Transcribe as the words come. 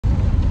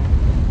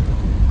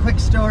quick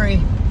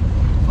story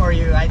for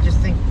you. I just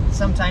think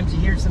sometimes you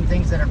hear some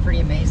things that are pretty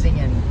amazing,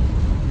 and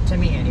to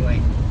me anyway.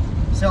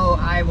 So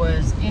I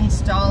was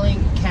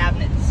installing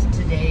cabinets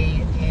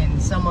today in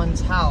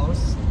someone's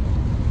house.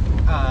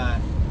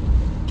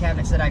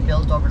 Cabinets that I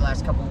built over the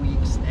last couple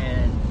weeks,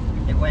 and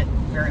it went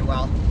very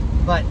well.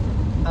 But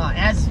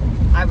as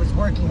I was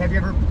working, have you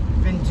ever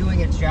been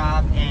doing a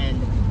job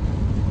and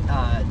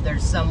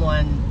there's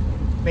someone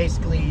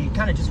basically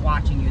kind of just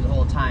watching you the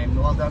whole time?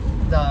 Well,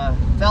 the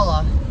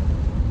fella,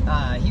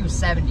 he was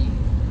 70,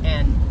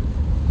 and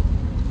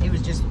he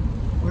was just,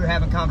 we were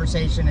having a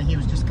conversation, and he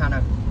was just kind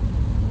of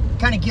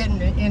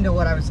getting into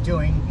what I was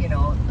doing, you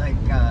know, like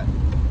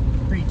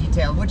pretty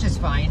detailed, which is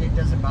fine. It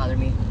doesn't bother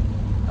me.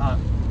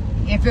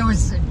 If it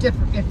was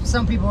different, if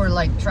some people were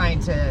like trying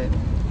to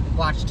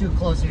watch too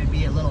closely, it would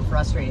be a little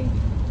frustrating.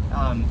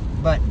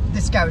 But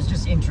this guy was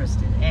just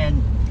interested,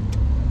 and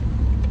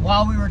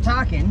while we were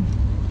talking,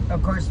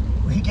 of course,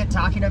 we get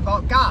talking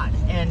about God,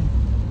 and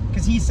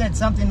because he said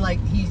something like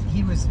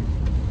he was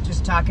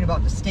just talking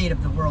about the state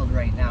of the world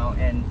right now,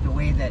 and the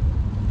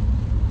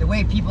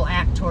way people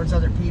act towards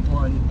other people,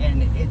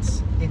 and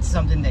it's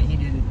something that he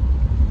didn't,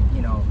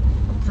 you know,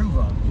 approve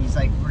of. He's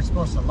like, we're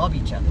supposed to love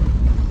each other.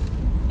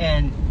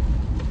 And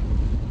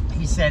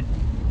he said,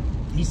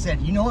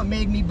 you know what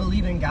made me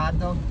believe in God,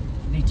 though?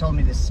 And he told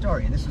me this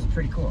story, and this was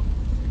pretty cool.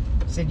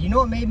 He said, you know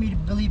what made me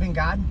believe in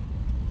God?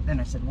 Then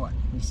I said, what?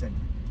 He said,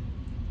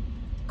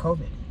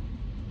 COVID.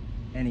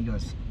 And he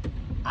goes,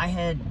 I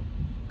had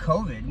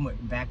COVID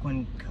back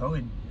when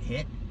COVID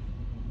hit.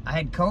 I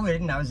had COVID,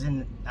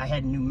 and I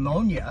had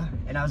pneumonia,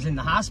 and I was in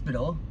the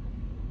hospital,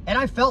 and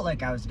I felt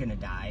like I was gonna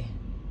die,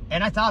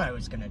 and I thought I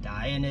was gonna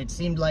die, and it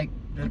seemed like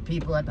the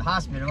people at the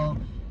hospital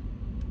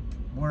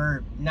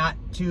were not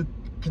too,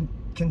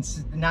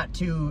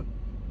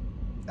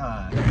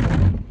 I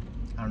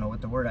don't know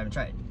what the word I'm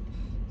trying.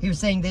 He was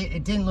saying that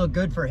it didn't look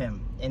good for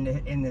him in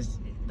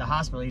the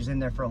hospital. He was in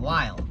there for a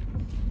while,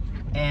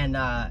 and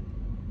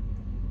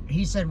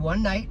he said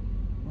one night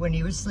when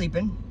he was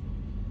sleeping,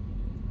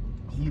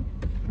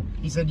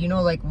 he said, you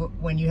know, like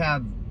when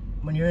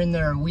you're in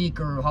there a week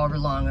or however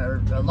long,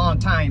 or a long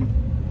time,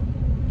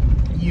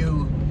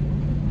 you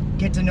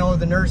get to know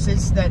the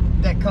nurses that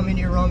come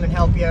into your room and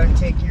help you out and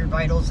take your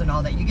vitals and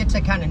all that. You get to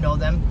kind of know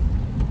them.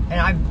 And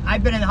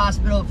I've been in the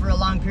hospital for a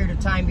long period of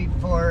time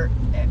before,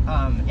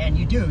 and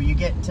you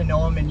get to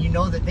know them, and you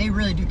know that they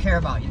really do care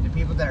about you, the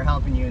people that are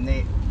helping you. And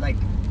they, like,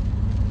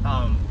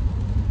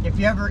 if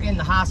you're ever in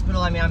the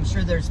hospital, I mean, I'm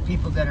sure there's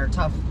people that are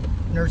tough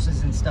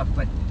nurses and stuff,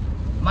 but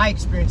my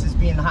experience is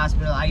being in the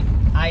hospital,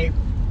 I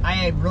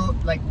wrote,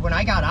 like, when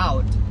I got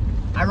out,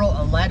 I wrote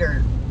a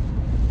letter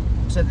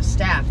to the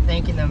staff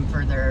thanking them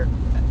for their,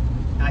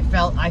 I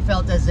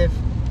felt as if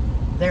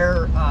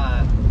their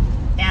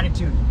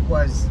attitude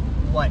was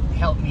what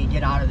helped me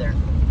get out of there.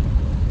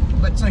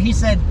 But so he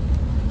said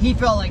he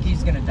felt like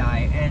he's gonna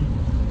die, and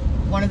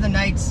one of the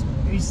nights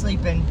he's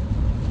sleeping,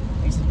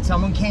 he said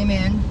someone came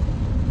in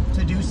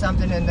to do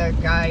something, and the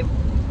guy,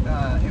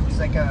 it was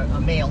like a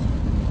male,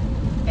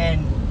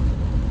 and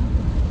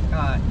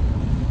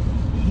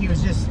he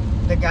was just,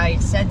 the guy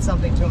said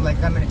something to him like,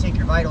 I'm gonna take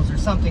your vitals or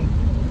something,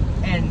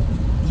 and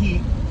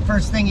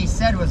first thing he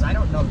said was, I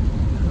don't know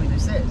who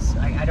this is.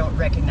 I don't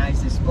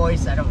recognize this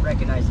voice. I don't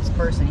recognize this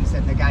person. He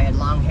said the guy had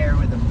long hair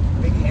with a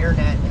big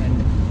hairnet,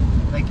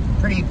 and like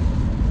pretty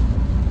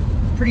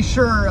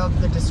sure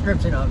of the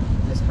description of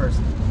this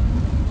person.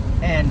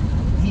 And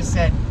he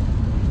said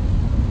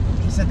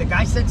the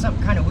guy said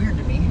something kind of weird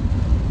to me.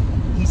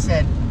 He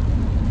said,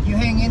 you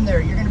hang in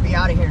there, you're gonna be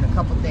out of here in a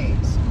couple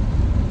days.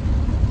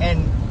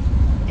 And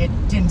it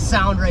didn't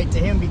sound right to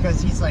him,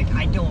 because he's like,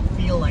 I don't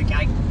feel like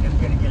I am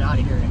gonna get out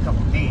of here in a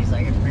couple days.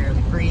 I can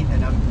barely breathe,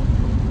 and I'm,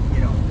 you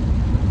know,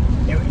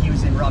 he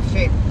was in rough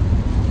shape.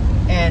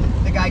 And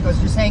the guy goes,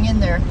 just hang in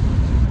there.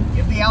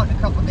 You'll be out in a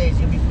couple days.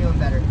 You'll be feeling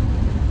better.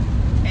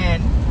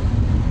 And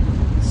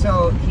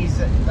so he's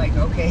like,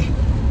 okay.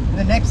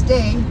 The next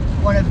day,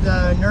 one of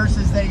the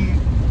nurses that he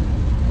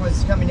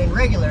was coming in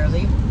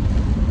regularly,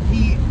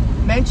 he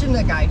mentioned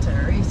the guy to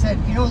her. He said,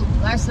 you know,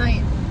 last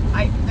night,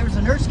 there was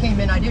a nurse came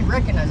in I didn't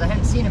recognize. I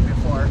hadn't seen him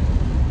before.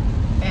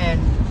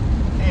 And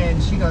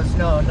she goes,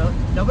 no,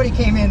 nobody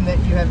came in that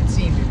you haven't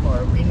seen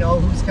before. We know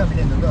who's coming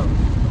in the room.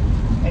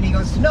 And he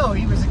goes, no,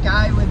 he was a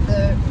guy with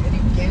and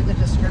he gave the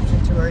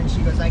description to her, and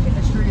she goes, I can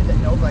assure you that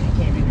nobody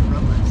came in your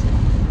room last night.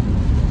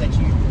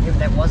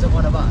 That wasn't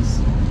one of us.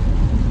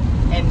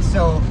 And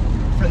so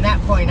from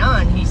that point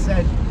on, he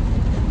said,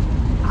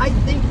 I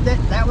think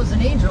that was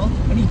an angel,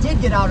 and he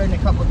did get out in a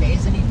couple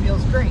days, and he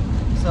feels great.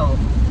 So,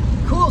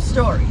 cool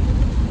story.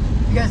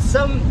 Because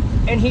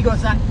he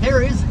goes,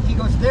 there is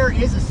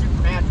a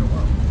supernatural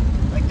world.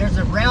 Like, there's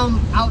a realm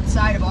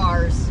outside of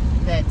ours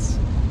that's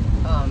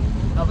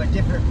of a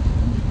different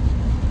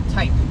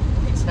type.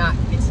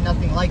 It's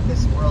nothing like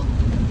this world.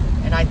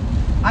 And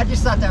I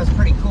just thought that was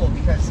pretty cool,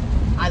 because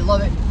I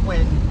love it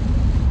when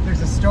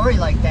there's a story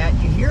like that.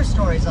 You hear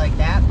stories like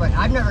that, but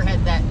I've never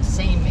had that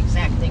same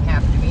exact thing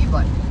happen to me,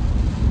 but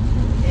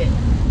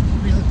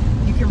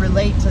you can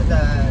relate to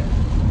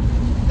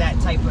that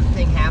type of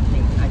thing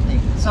happening, I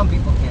think. Some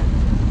people can.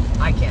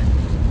 I can't.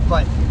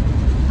 But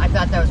I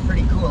thought that was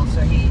pretty cool.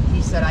 So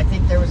he said, I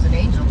think there was an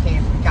angel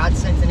came. God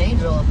sent an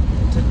angel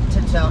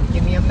to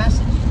give me a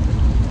message.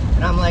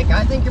 And I'm like,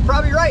 I think you're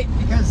probably right,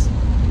 because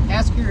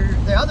ask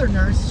the other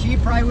nurse, she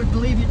probably would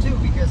believe you too,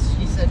 because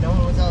she said no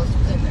one else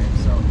was in there.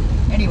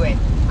 So anyway,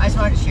 I just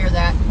wanted to share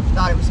that.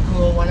 Thought it was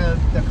cool. One of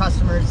the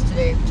customers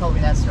today told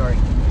me that story.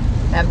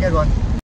 Have a good one.